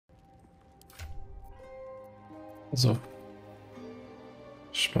So,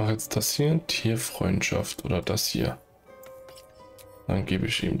 ich mache jetzt das hier, Tierfreundschaft oder das hier. Dann gebe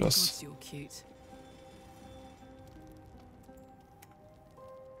ich ihm das. You're cute.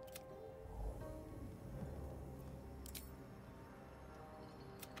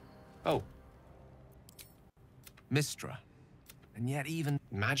 Oh. Mistra. And yet even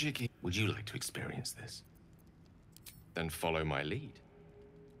magic. Would you like to experience this? Then follow my lead.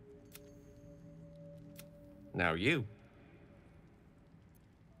 Now you.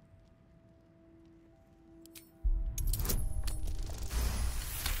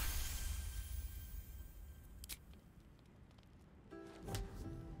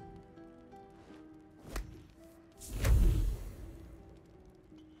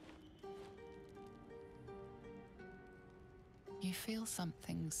 You feel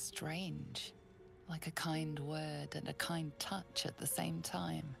something strange, like a kind word and a kind touch at the same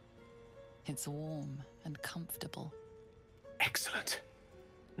time. It's warm and comfortable. Excellent.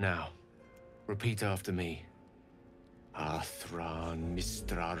 Now, repeat after me. Athran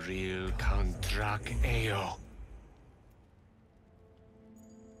mistraril kantrak eo.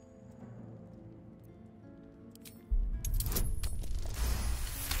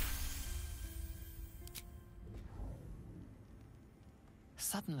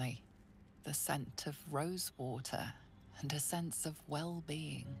 Suddenly, the scent of rose water and a sense of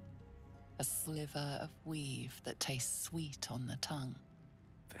well-being. A sliver of weave that tastes sweet on the tongue.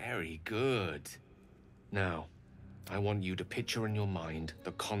 Very good. Now, I want you to picture in your mind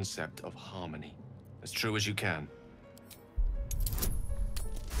the concept of harmony, as true as you can.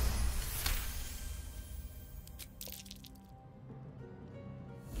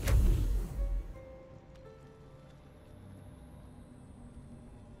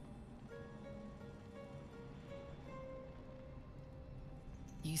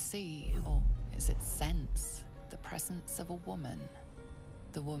 You see, or is it sense, the presence of a woman.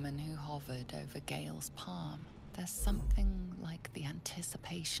 The woman who hovered over Gale's palm. There's something like the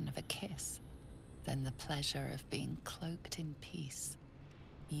anticipation of a kiss, then the pleasure of being cloaked in peace.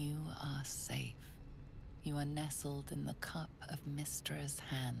 You are safe. You are nestled in the cup of Mistra's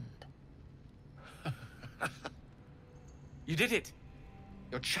hand. You did it!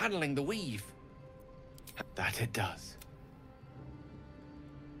 You're channeling the weave. That it does.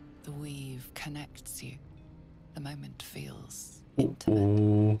 The weave connects you. The moment feels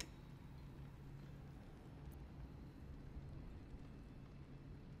intimate.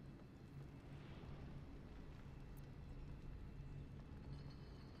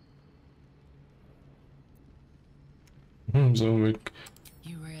 Oh. So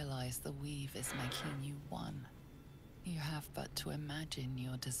You realize the weave is making you one. You have but to imagine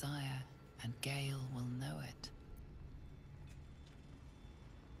your desire, and Gale will know it.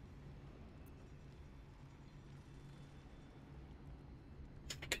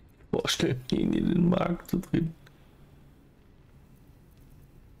 vorstellen, ihn in den Markt zu drehen.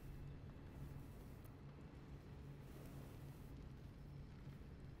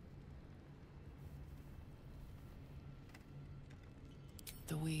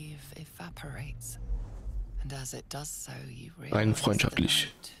 The weave evaporates, and as it does so, you Rein realize the freundschaftlich.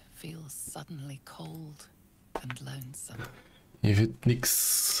 night feels suddenly cold and lonesome. Hier wird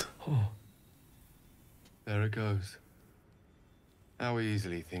nix. Oh. There it goes. How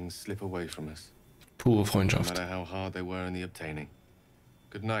easily things slip away from us. Pure No Freundschaft. matter how hard they were in the obtaining.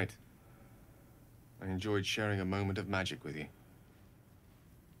 Good night. I enjoyed sharing a moment of magic with you.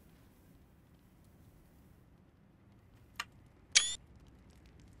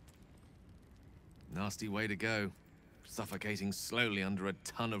 Nasty way to go. Suffocating slowly under a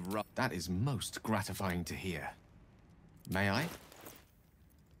ton of rubble. That is most gratifying to hear. May I?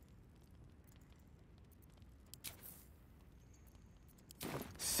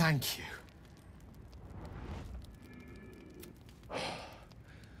 Thank you.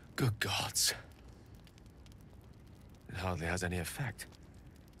 Good gods. It hardly has any effect.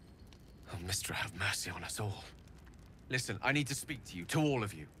 Oh, Mistra, have mercy on us all. Listen, I need to speak to you, to all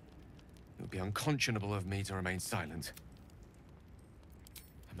of you. It would be unconscionable of me to remain silent.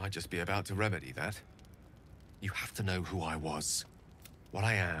 I might just be about to remedy that. You have to know who I was. What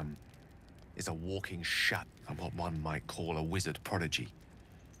I am is a walking shadow. I'm what one might call a wizard prodigy.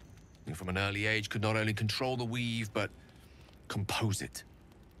 And from an early age could not only control the weave, but compose it.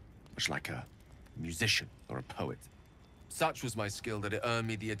 Much like a musician or a poet. Such was my skill that it earned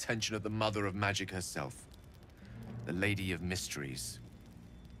me the attention of the mother of magic herself. The Lady of Mysteries.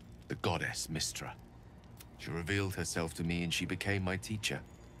 The goddess Mistra. She revealed herself to me and she became my teacher.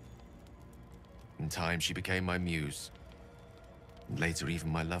 In time, she became my muse. And later, even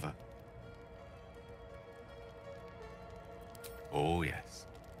my lover. Oh, yes.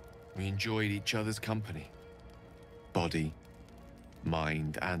 We enjoyed each other's company. Body,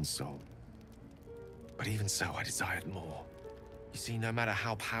 mind, and soul. But even so, I desired more. You see, no matter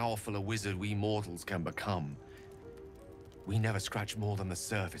how powerful a wizard we mortals can become, we never scratch more than the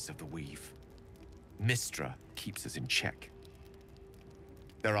surface of the weave. Mystra keeps us in check.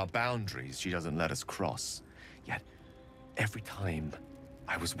 There are boundaries she doesn't let us cross. Yet, every time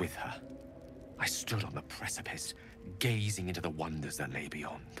I was with her, I stood on the precipice, gazing into the wonders that lay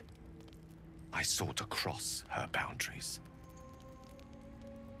beyond. I sought to cross her boundaries.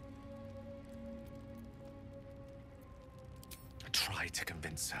 I tried to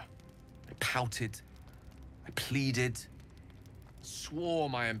convince her. I pouted. I pleaded. Swore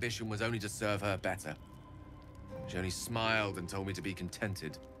my ambition was only to serve her better. She only smiled and told me to be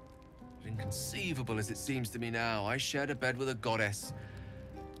contented. But inconceivable as it seems to me now, I shared a bed with a goddess,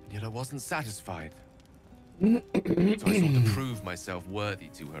 and yet I wasn't satisfied. So I sought to prove myself worthy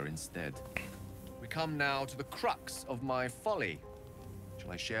to her instead. We come now to the crux of my folly.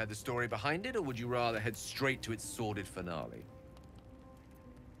 Shall I share the story behind it, or would you rather head straight to its sordid finale?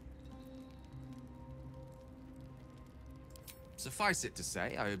 Suffice it to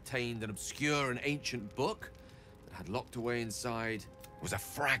say, I obtained an obscure and ancient book that had locked away inside was a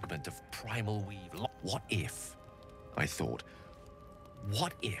fragment of primal weave. What if, I thought,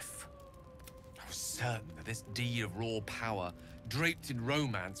 what if I was certain that this deed of raw power, draped in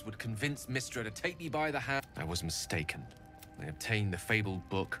romance, would convince Mystra to take me by the hand? I was mistaken. I obtained the fabled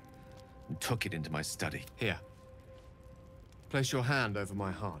book and took it into my study. Here, place your hand over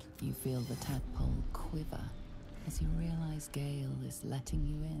my heart. You feel the tadpole quiver as you realize Gale is letting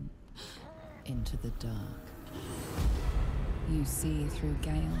you in, into the dark. You see through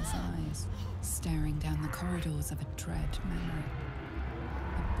Gale's eyes, staring down the corridors of a dread memory.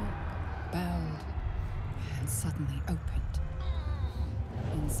 A book bowed and suddenly opened.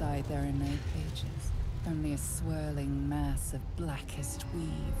 Inside there are no pages, only a swirling mass of blackest weave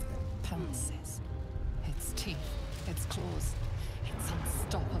that pounces. Its teeth, its claws, it's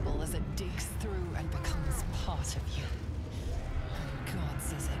unstoppable as it digs through and becomes part of you. And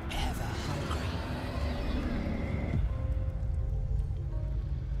gods, is it ever hungry?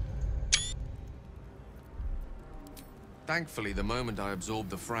 Thankfully, the moment I absorbed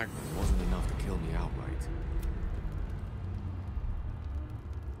the fragment wasn't enough to kill me outright.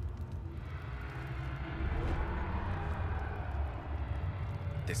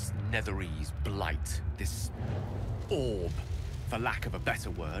 This Netherese blight, this orb, for lack of a better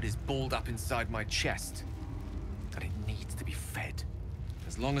word, is balled up inside my chest. And it needs to be fed.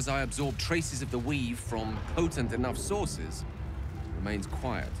 As long as I absorb traces of the weave from potent enough sources, it remains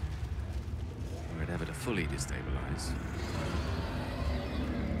quiet. Were it ever to fully destabilize.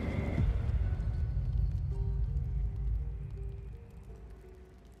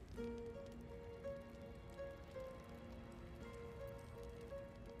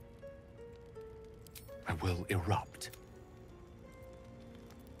 I will erupt.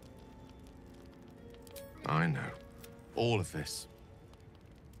 I know. All of this.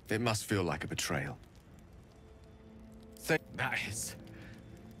 It must feel like a betrayal. That is.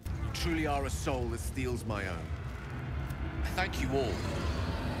 You truly are a soul that steals my own. I thank you all.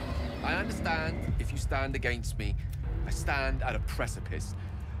 I understand if you stand against me. I stand at a precipice.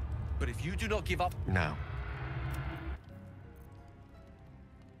 But if you do not give up now.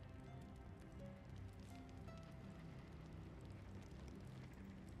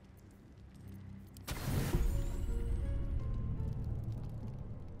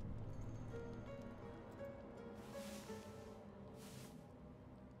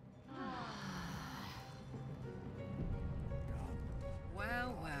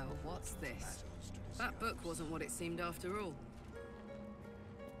 What's this? That book wasn't what it seemed after all.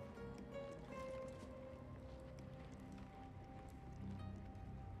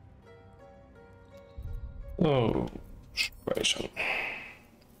 So, speichern.